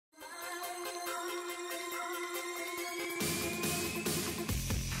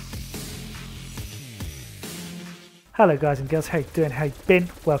Hello guys and girls, how you doing, how you been?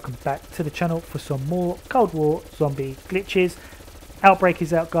 Welcome back to the channel for some more Cold War zombie glitches. Outbreak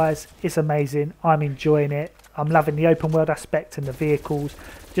is out guys, it's amazing, I'm enjoying it. I'm loving the open world aspect and the vehicles,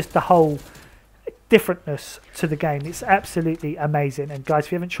 just the whole differentness to the game. It's absolutely amazing, and guys,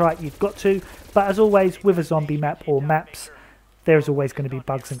 if you haven't tried it, you've got to. But as always with a zombie map or maps, there's always going to be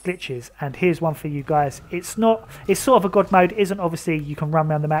bugs and glitches, and here's one for you guys. It's sort of a god mode. It isn't obviously you can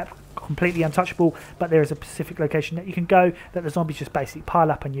run around the map completely untouchable, but there is a specific location that you can go that the zombies just basically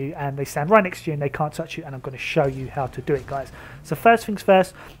pile up on you and they stand right next to you and they can't touch you, and I'm going to show you how to do it guys. So first things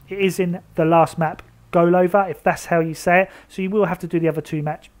first, it is in the last map, Golova, if that's how you say it, so you will have to do the other two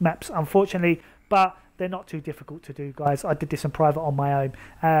maps unfortunately, but they're not too difficult to do guys. I did this in private on my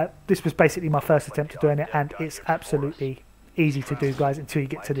own. This was basically my first attempt at doing it, and it's absolutely easy to do guys until you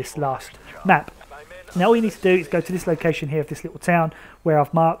get to this last map. Now all you need to do is go to this location here of this little town where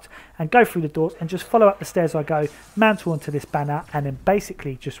I've marked, and go through the doors and just follow up the stairs I go, mantle onto this banner, and then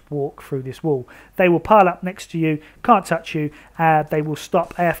basically just walk through this wall. They will pile up next to you, can't touch you, they will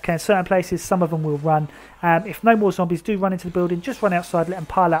stop AFK in certain places, some of them will run. If no more zombies do run into the building, just run outside, let them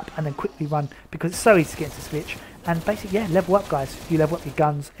pile up and then quickly run, because it's so easy to get into this glitch. And basically, yeah, level up guys. You level up your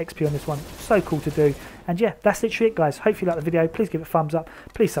guns, XP on this one, so cool to do. And yeah, that's literally it guys. Hope you like the video. Please give it a thumbs up,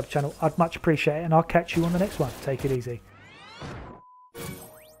 please sub channel, I'd much appreciate it, and I'll catch you on the next one. Take it easy.